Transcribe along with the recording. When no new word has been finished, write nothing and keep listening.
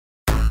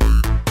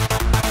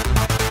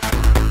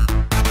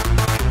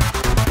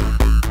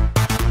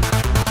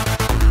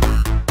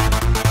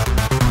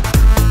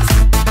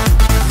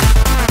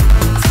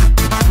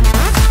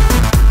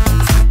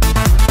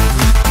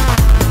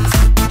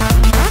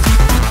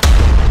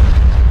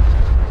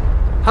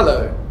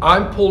Hello,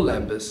 I'm Paul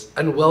Lambis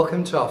and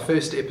welcome to our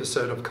first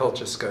episode of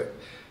Culturescope,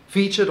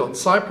 featured on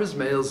Cyprus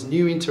Mail's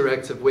new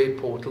interactive web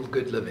portal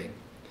Good Living.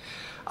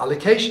 Our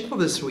location for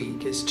this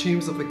week is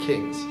Tombs of the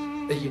Kings,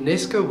 a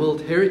UNESCO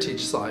World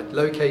Heritage Site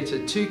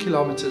located 2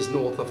 kilometers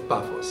north of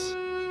Pafos.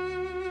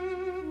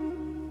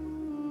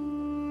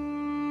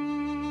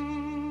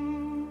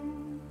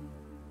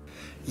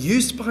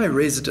 Used by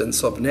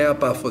residents of Nea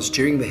Pafos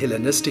during the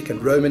Hellenistic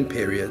and Roman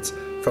periods,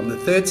 from the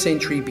 3rd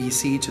century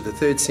BC to the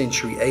 3rd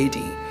century AD,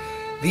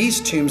 these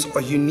tombs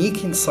are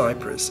unique in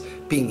Cyprus,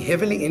 being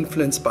heavily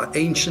influenced by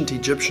ancient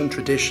Egyptian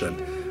tradition,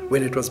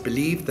 when it was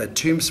believed that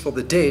tombs for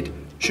the dead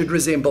should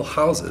resemble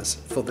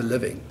houses for the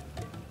living.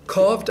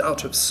 Carved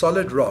out of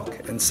solid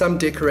rock and some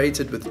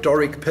decorated with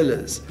Doric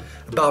pillars,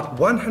 about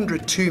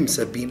 100 tombs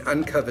have been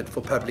uncovered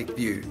for public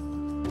view.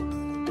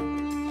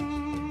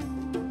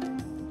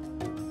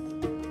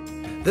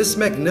 This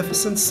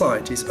magnificent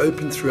site is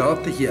open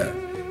throughout the year.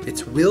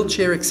 It's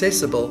wheelchair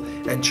accessible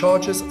and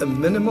charges a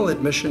minimal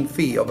admission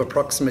fee of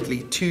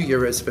approximately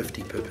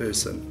 €2.50 per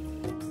person.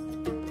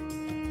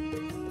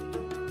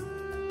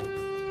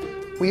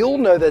 We all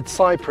know that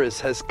Cyprus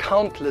has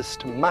countless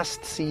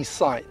must-see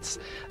sites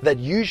that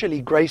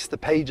usually grace the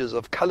pages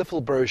of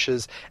colourful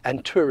brochures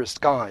and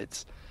tourist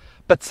guides.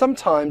 But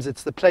sometimes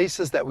it's the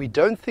places that we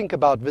don't think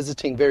about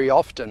visiting very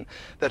often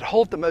that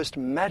hold the most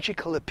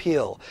magical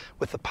appeal,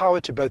 with the power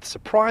to both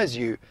surprise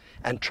you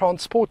and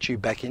transport you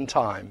back in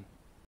time.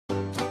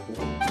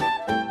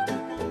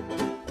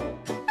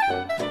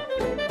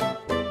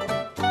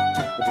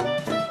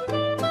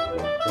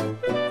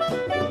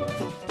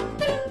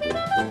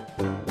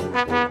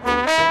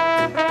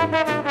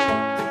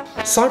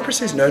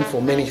 Cyprus is known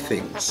for many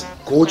things: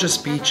 gorgeous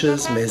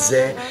beaches,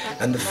 meze,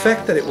 and the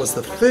fact that it was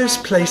the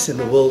first place in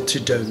the world to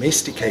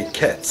domesticate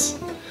cats.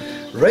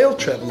 Rail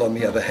travel, on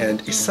the other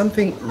hand, is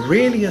something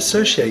rarely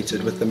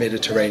associated with the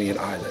Mediterranean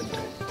island.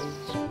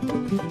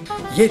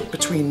 Yet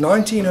between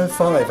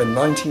 1905 and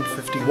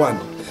 1951,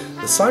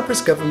 the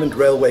Cyprus government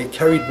railway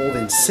carried more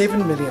than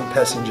 7 million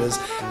passengers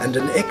and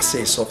an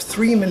excess of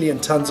 3 million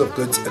tons of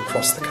goods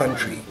across the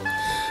country.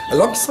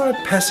 Alongside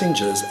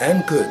passengers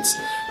and goods,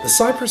 the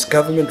Cyprus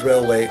government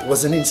railway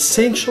was an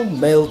essential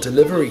mail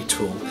delivery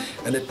tool,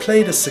 and it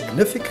played a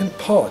significant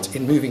part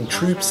in moving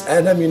troops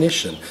and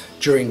ammunition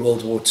during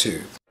World War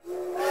II.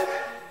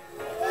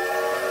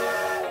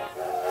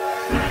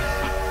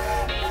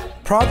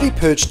 Proudly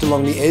perched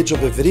along the edge of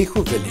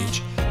Evrychou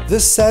village,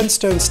 this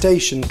sandstone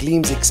station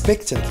gleams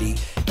expectantly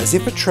as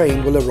if a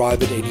train will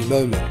arrive at any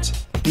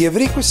moment. The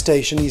Evrychou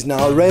station is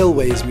now a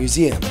railways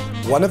museum,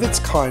 one of its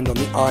kind on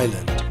the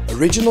island.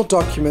 Original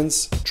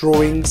documents,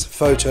 drawings,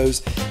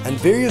 photos, and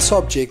various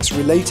objects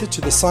related to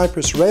the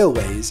Cyprus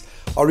railways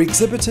are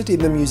exhibited in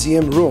the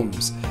museum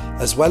rooms,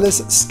 as well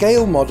as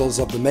scale models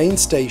of the main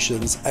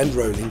stations and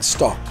rolling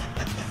stock.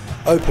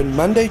 Open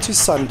Monday to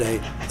Sunday,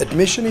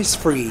 admission is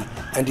free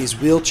and is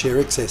wheelchair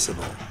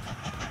accessible.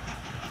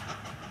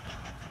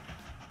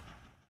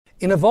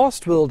 In a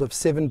vast world of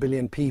 7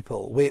 billion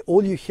people, where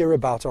all you hear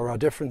about are our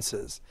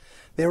differences,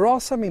 there are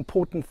some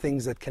important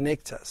things that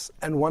connect us,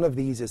 and one of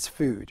these is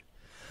food.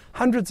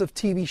 Hundreds of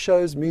TV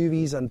shows,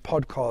 movies, and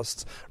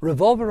podcasts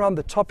revolve around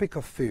the topic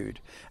of food,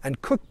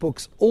 and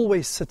cookbooks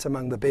always sit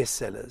among the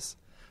bestsellers.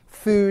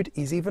 Food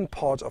is even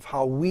part of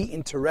how we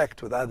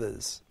interact with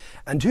others.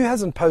 And who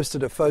hasn't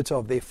posted a photo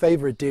of their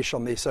favorite dish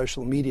on their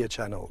social media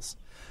channels?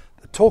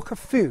 The talk of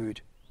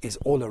food is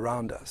all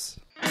around us.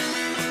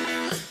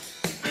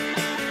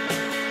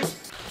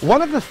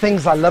 One of the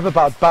things I love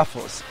about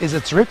Pafos is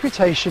its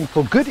reputation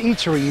for good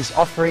eateries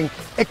offering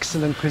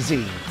excellent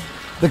cuisine.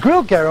 The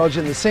grill garage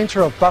in the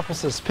center of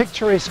Pafos'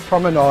 picturesque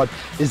promenade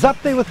is up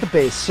there with the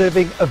best,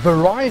 serving a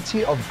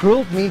variety of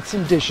grilled meats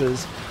and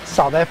dishes,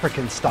 South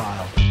African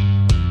style.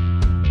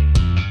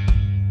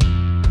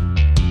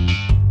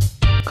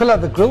 Kula,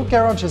 the grill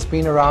garage has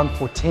been around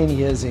for 10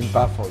 years in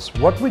Pafos.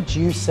 What would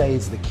you say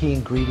is the key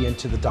ingredient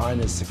to the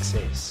diner's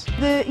success?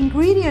 The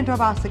ingredient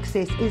of our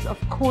success is, of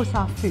course,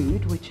 our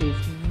food, which is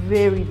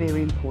very,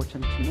 very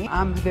important to me.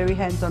 I'm very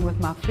hands-on with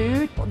my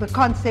food. The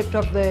concept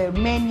of the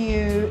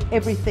menu,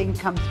 everything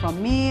comes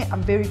from me.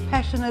 I'm very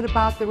passionate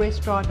about the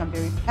restaurant. I'm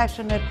very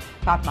passionate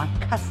about my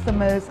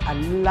customers. I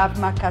love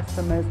my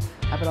customers.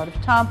 I have a lot of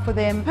time for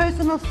them.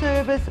 Personal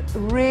service,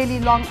 really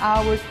long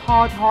hours,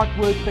 hard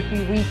work, but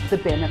we reap the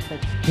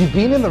benefits. You've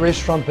been in the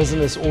restaurant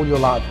business all your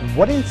life.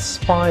 What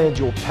inspired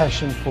your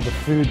passion for the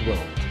food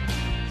world?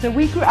 So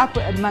we grew up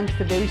amongst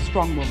a very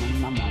strong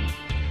woman, my mum.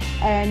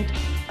 And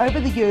over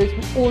the years,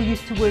 we all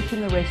used to work in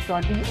the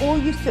restaurant. We all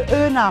used to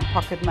earn our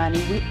pocket money.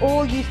 We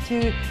all used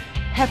to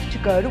have to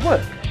go to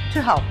work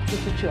to help the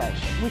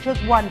situation, which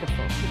was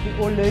wonderful. We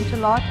all learned a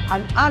lot,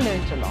 and I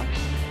learned a lot.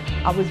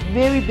 I was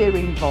very, very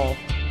involved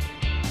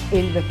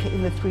in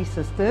the Three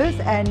Sisters,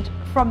 and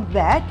from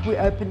that, we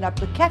opened up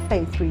the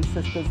Cafe Three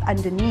Sisters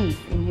underneath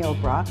in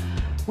Hillborough,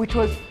 which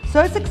was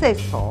so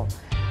successful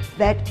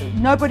that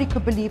nobody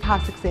could believe how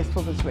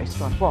successful this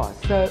restaurant was.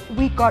 So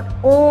we got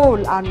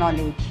all our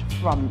knowledge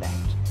from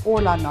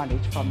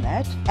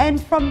that.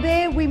 And from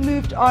there we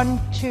moved on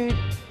to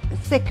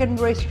second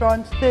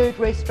restaurants, third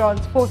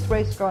restaurants, fourth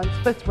restaurants,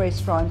 fifth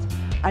restaurants,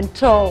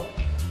 until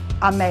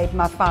I made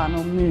my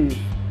final move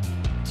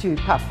to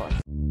Pafos.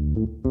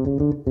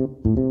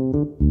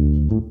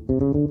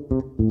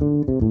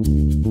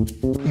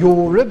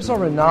 Your ribs are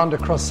renowned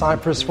across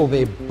Cyprus for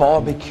their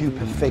barbecue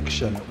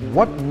perfection.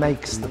 What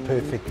makes the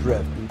perfect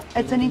rib?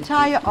 It's an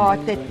entire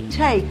art that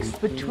takes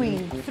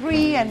between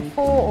 3 and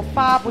 4 or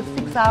 5 or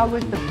 6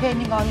 hours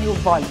depending on your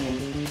volume.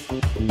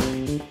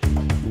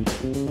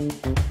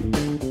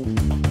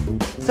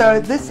 So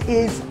this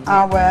is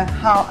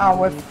how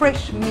our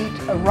fresh meat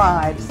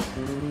arrives.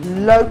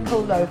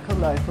 Local.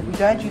 We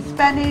don't use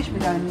Spanish, we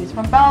don't use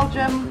from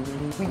Belgium,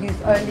 we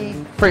use only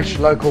fresh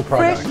local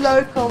products. Fresh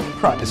local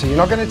products. So you're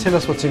not going to tell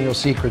us what's in your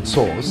secret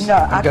sauce. No,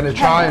 I'm going to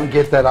try and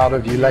get that out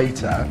of you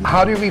later.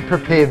 How do we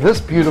prepare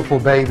this beautiful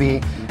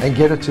baby and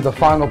get it to the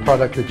final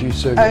product that you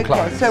serve your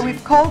clients? Okay, so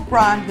we've cold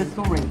browned this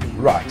already.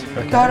 Right,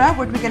 okay. Dora,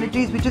 what we're going to do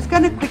is we're just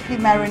going to quickly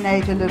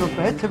marinate a little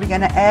bit. So we're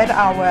going to add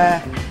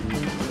our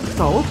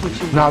salt, which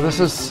is... Now this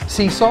is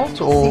sea salt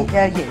or...?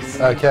 Yes.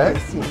 Okay.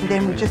 Yes. And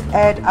then we just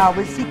add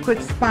our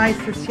secret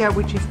spices here,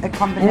 which is a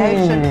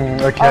combination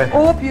of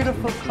all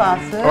beautiful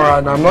spices. All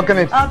right, now I'm not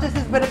going to... I'll just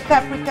use a bit of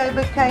paprika, a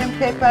bit of cayenne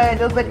pepper, a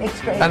little bit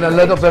extra. And a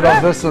little bit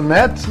of this and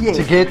that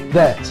to get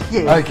that?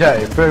 Yes.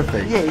 Okay,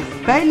 perfect.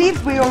 Yes. Bay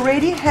leaves we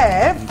already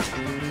have,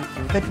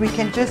 but we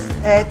can just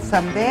add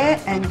some there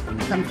and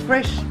some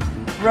fresh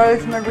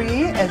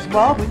rosemary as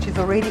well, which is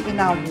already in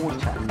our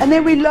water. And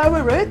then we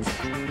lower it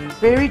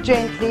very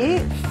gently,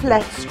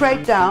 flat,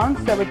 straight down,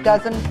 so it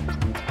doesn't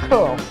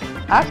curl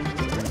up.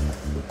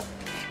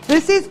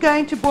 This is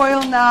going to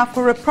boil now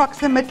for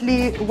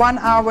approximately 1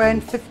 hour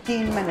and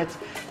 15 minutes.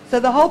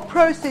 So the whole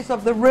process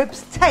of the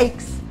ribs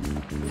takes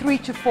 3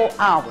 to 4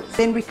 hours.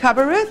 Then we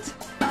cover it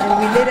and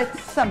we let it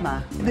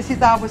simmer. This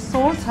is our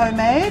sauce,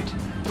 homemade.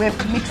 We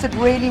have to mix it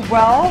really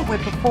well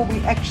before we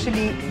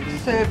actually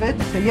serve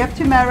it. So you have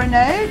to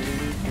marinate,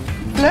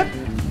 flip,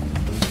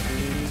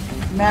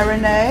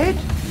 marinate.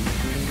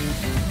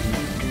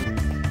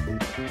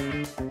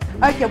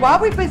 Okay, while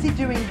we're busy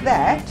doing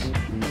that,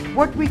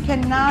 what we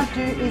can now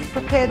do is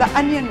prepare the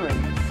onion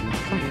rings.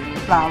 Some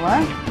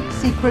flour,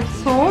 secret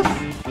sauce,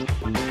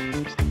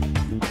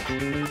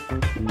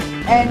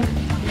 and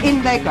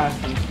in they go.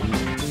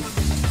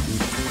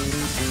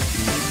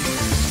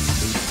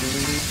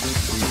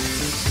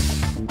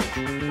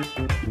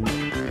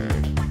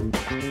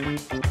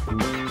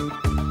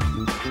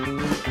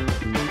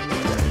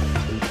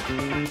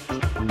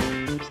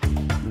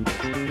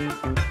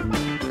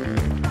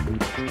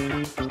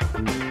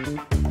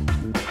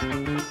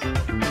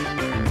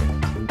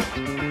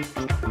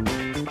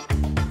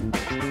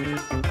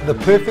 The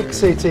perfect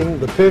setting,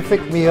 the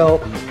perfect meal,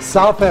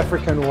 South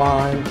African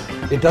wine.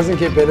 It doesn't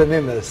get better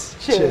than this.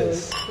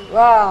 Cheers.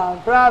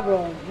 Wow,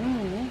 bravo.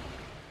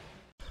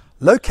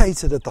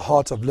 Located at the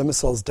heart of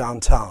Limassol's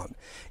downtown,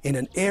 in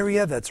an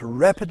area that's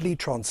rapidly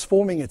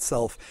transforming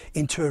itself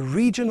into a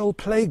regional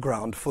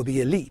playground for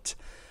the elite,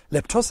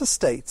 Leptos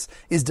Estates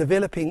is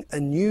developing a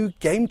new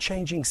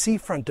game-changing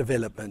seafront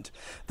development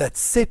that's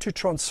set to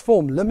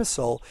transform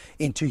Limassol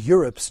into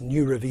Europe's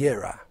new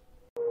Riviera.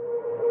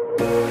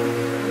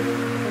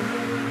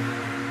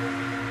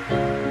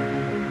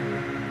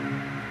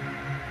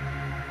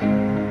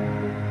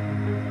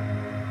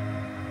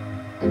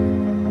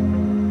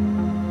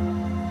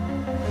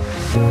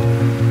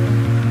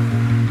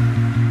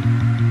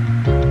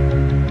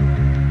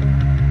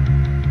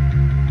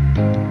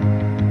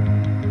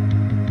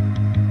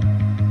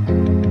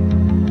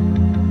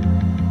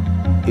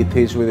 It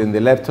is within the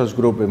Leptos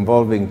group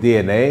involving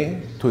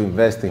DNA to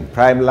invest in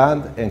prime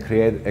land and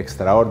create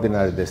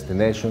extraordinary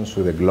destinations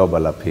with a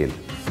global appeal.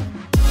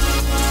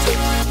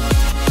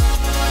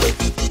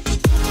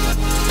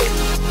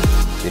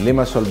 The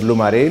Limassol Blue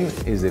Marine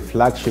is the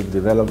flagship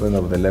development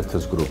of the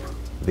Leptos group,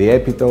 the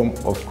epitome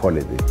of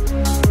quality.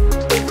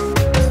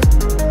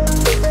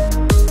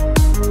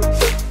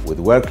 With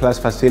world-class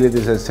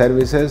facilities and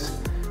services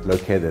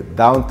located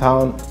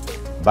downtown,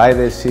 by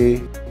the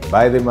sea,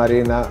 by the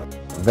marina,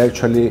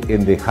 virtually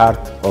in the heart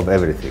of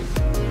everything.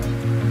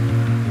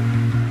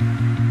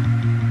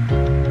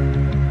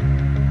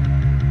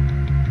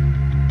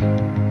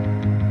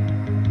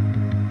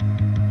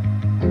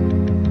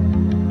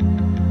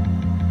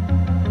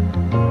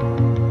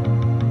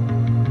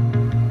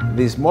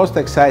 This most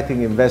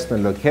exciting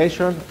investment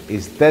location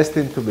is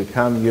destined to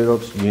become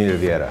Europe's new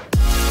Riviera.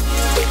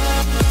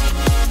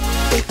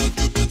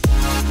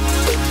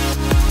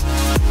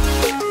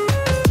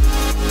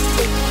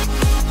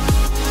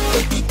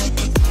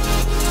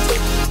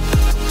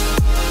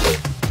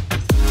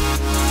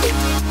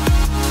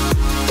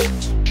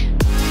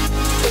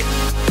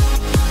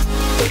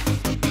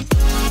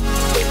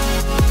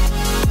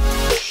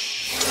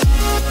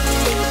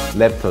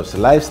 Leptos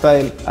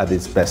lifestyle at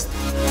its best.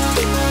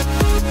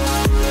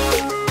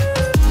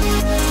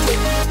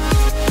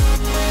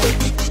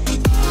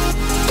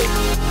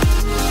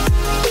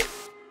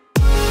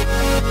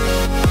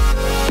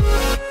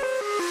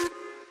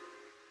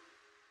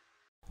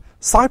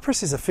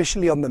 Cyprus is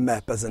officially on the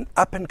map as an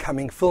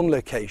up-and-coming film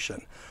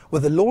location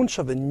with the launch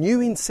of a new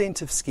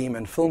incentive scheme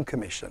and film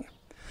commission.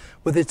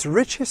 With its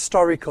rich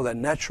historical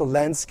and natural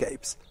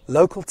landscapes,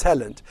 local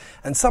talent,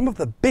 and some of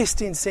the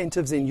best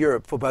incentives in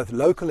Europe for both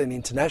local and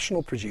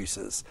international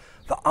producers,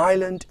 the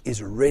island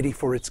is ready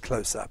for its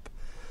close-up.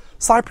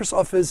 Cyprus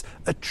offers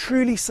a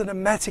truly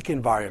cinematic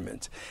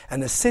environment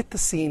and has set the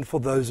scene for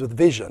those with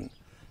vision.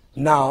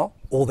 Now,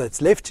 all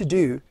that's left to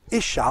do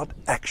is shout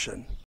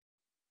action.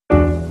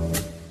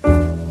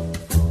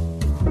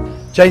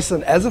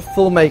 Jason, as a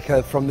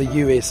filmmaker from the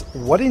US,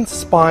 what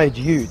inspired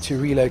you to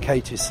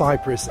relocate to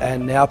Cyprus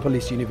and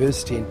Neapolis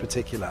University in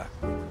particular?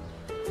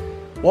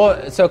 Well,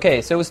 it's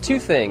okay. So it was two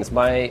things.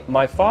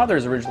 My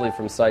father's originally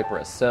from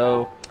Cyprus,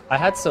 so I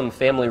had some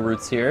family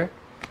roots here.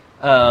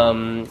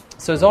 So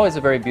it's always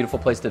a very beautiful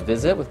place to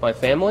visit with my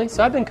family.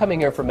 So I've been coming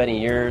here for many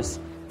years.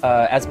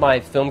 As my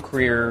film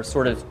career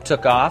sort of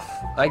took off,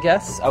 I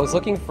guess, I was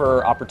looking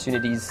for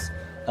opportunities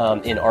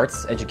in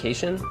arts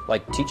education,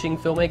 like teaching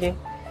filmmaking.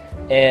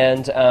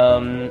 And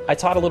I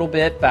taught a little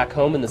bit back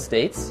home in the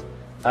States,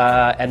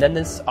 and then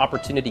this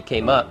opportunity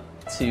came up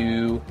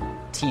to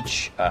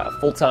teach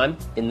full-time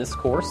in this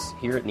course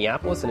here at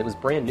Neapolis, and it was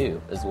brand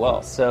new as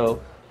well.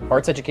 So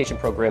arts education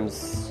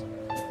programs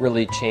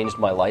really changed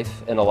my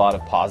life in a lot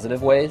of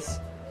positive ways,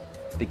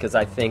 because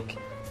I think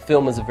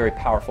film is a very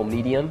powerful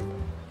medium,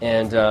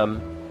 and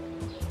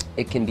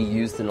it can be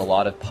used in a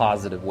lot of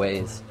positive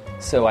ways.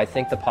 So I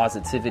think the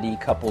positivity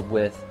coupled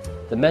with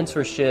the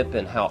mentorship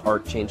and how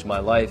art changed my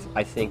life,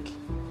 I think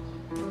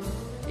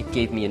it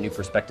gave me a new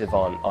perspective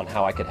on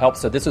how I could help.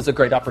 So this was a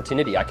great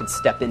opportunity. I could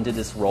step into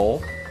this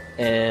role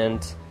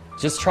and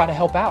just try to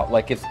help out.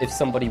 Like if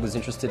somebody was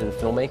interested in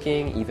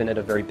filmmaking, even at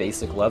a very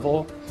basic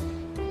level,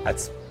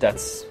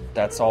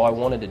 that's all I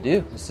wanted to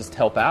do, was just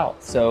help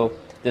out. So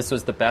this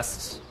was the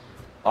best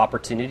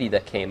opportunity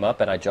that came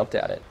up, and I jumped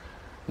at it.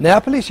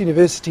 Neapolis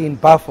University in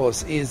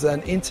Pafos is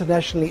an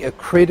internationally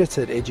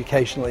accredited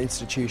educational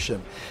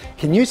institution.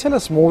 Can you tell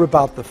us more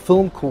about the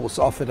film course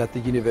offered at the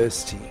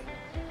university?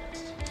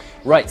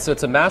 Right, so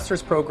it's a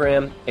master's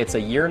program. It's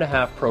a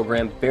 1.5-year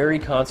program, very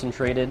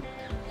concentrated.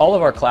 All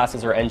of our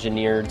classes are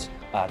engineered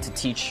to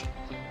teach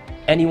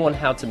anyone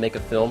how to make a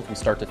film from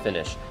start to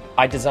finish.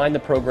 I designed the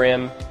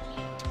program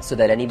so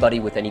that anybody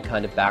with any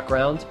kind of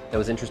background that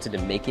was interested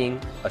in making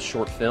a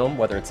short film,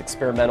 whether it's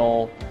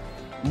experimental,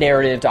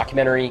 narrative,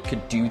 documentary,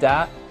 could do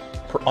that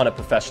on a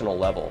professional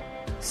level.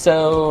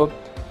 So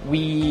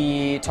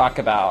we talk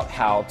about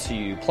how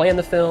to plan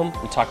the film,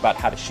 we talk about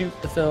how to shoot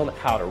the film,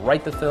 how to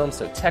write the film,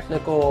 so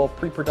technical,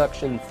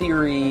 pre-production,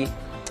 theory.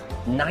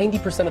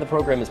 90% of the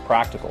program is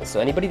practical. So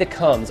anybody that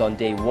comes on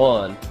day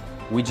one,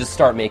 we just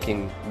start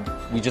making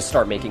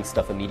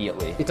stuff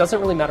immediately. It doesn't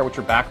really matter what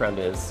your background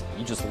is,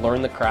 you just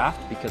learn the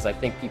craft, because I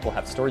think people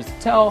have stories to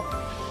tell,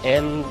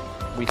 and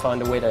we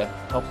find a way to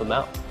help them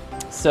out.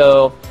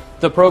 So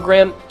the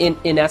program,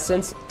 in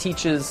essence,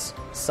 teaches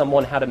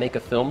someone how to make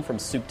a film from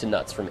soup to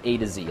nuts, from A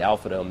to Z,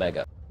 alpha to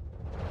omega.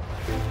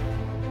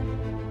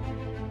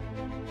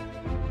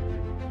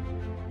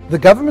 The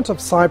government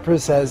of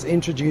Cyprus has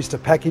introduced a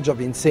package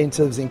of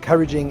incentives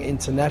encouraging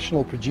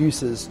international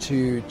producers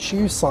to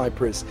choose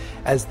Cyprus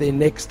as their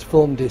next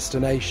film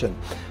destination.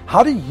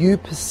 How do you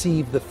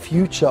perceive the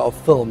future of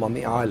film on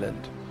the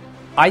island?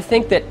 I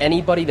think that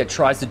anybody that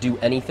tries to do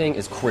anything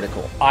is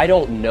critical. I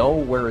don't know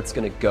where it's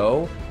going to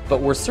go, but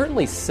we're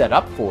certainly set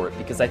up for it,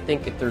 because I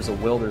think if there's a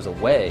will, there's a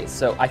way.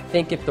 So I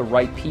think if the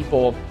right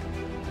people,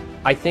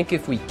 I think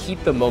if we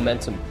keep the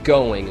momentum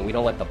going and we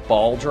don't let the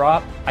ball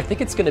drop, I think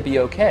it's going to be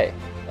okay.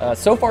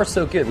 So far,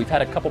 so good. We've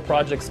had a couple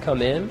projects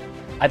come in.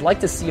 I'd like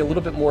to see a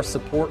little bit more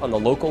support on the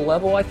local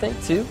level, I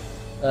think, too.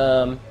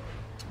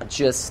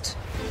 Just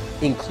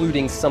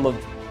including some of,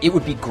 it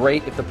would be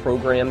great if the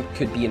program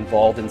could be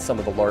involved in some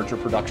of the larger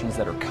productions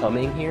that are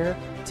coming here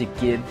to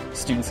give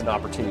students an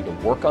opportunity to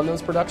work on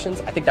those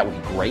productions. I think that would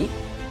be great.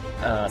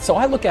 So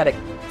I look at it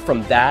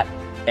from that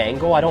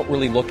angle. I don't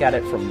really look at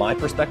it from my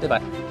perspective.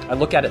 I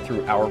look at it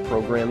through our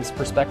program's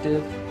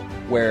perspective,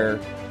 where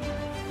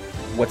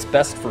what's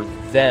best for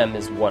them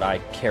is what I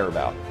care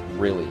about,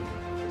 really.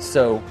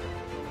 So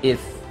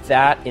if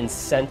that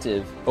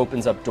incentive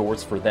opens up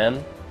doors for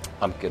them,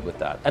 I'm good with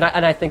that. And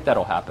I think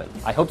that'll happen.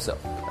 I hope so.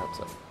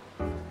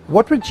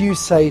 What would you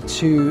say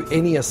to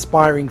any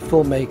aspiring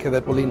filmmaker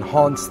that will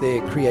enhance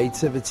their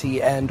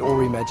creativity and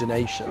or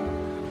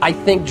imagination? I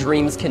think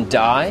dreams can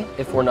die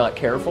if we're not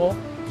careful.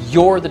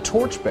 You're the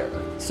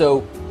torchbearer.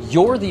 So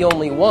you're the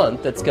only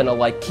one that's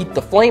gonna keep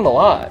the flame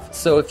alive.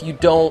 So if you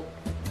don't,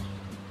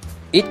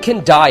 it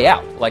can die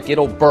out.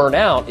 It'll burn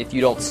out if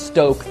you don't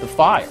stoke the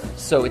fire.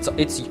 So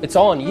it's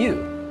on you.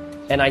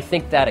 And I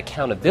think that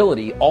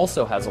accountability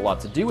also has a lot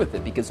to do with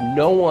it, because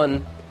no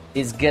one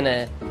is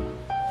gonna,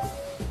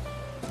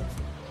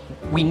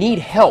 we need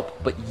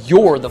help, but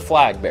you're the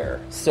flag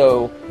bearer.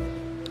 So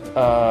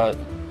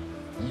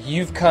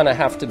you've kind of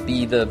have to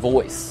be the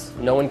voice.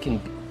 No one can,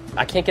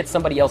 I can't get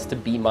somebody else to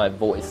be my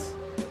voice.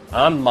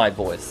 I'm my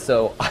voice,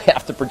 so I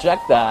have to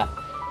project that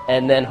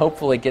and then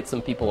hopefully get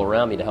some people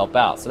around me to help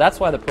out. So that's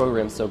why the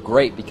program's so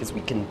great, because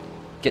we can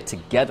get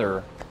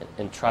together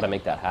and try to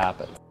make that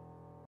happen.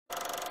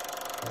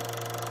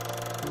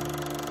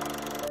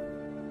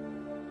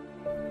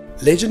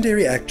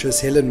 Legendary actress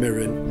Helen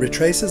Mirren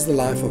retraces the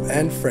life of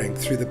Anne Frank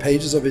through the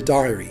pages of her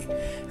diary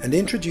and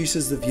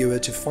introduces the viewer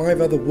to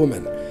 5 other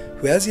women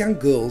who as young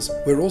girls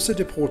were also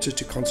deported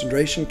to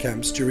concentration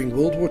camps during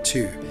World War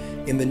II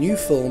in the new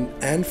film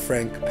Anne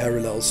Frank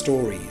Parallel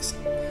Stories.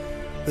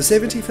 The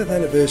 75th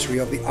anniversary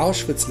of the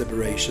Auschwitz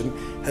liberation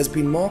has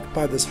been marked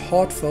by this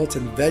heartfelt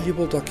and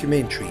valuable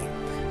documentary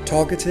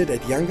targeted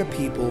at younger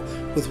people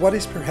with what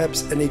is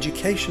perhaps an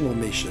educational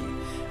mission,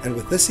 and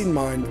with this in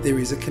mind there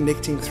is a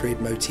connecting thread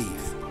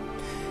motif.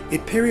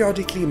 It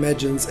periodically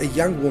imagines a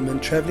young woman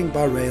travelling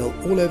by rail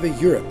all over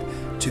Europe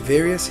to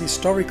various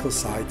historical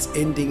sites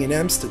ending in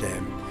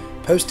Amsterdam,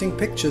 posting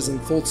pictures and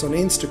thoughts on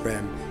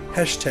Instagram,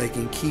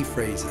 hashtagging key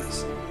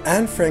phrases.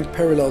 Anne Frank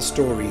Parallel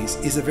Stories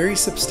is a very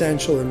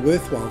substantial and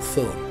worthwhile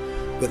film,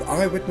 with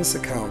eyewitness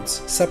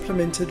accounts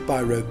supplemented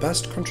by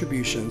robust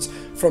contributions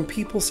from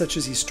people such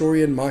as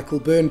historian Michael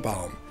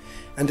Birnbaum,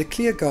 and a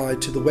clear guide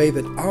to the way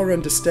that our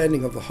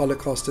understanding of the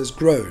Holocaust has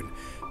grown,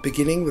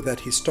 beginning with that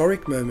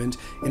historic moment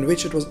in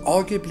which it was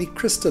arguably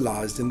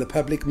crystallized in the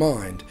public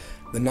mind,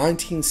 the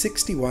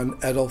 1961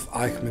 Adolf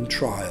Eichmann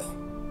trial.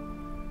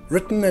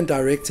 Written and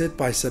directed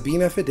by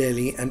Sabina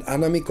Fedeli and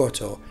Anna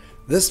Migotto,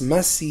 this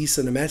must-see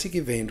cinematic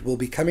event will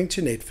be coming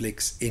to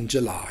Netflix in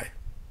July.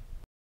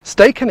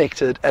 Stay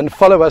connected and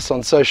follow us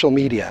on social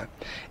media.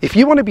 If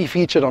you want to be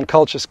featured on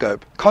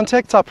Culturescope,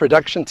 contact our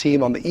production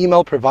team on the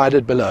email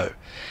provided below.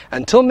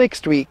 Until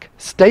next week,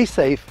 stay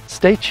safe,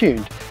 stay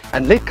tuned,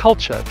 and let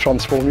culture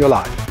transform your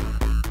life.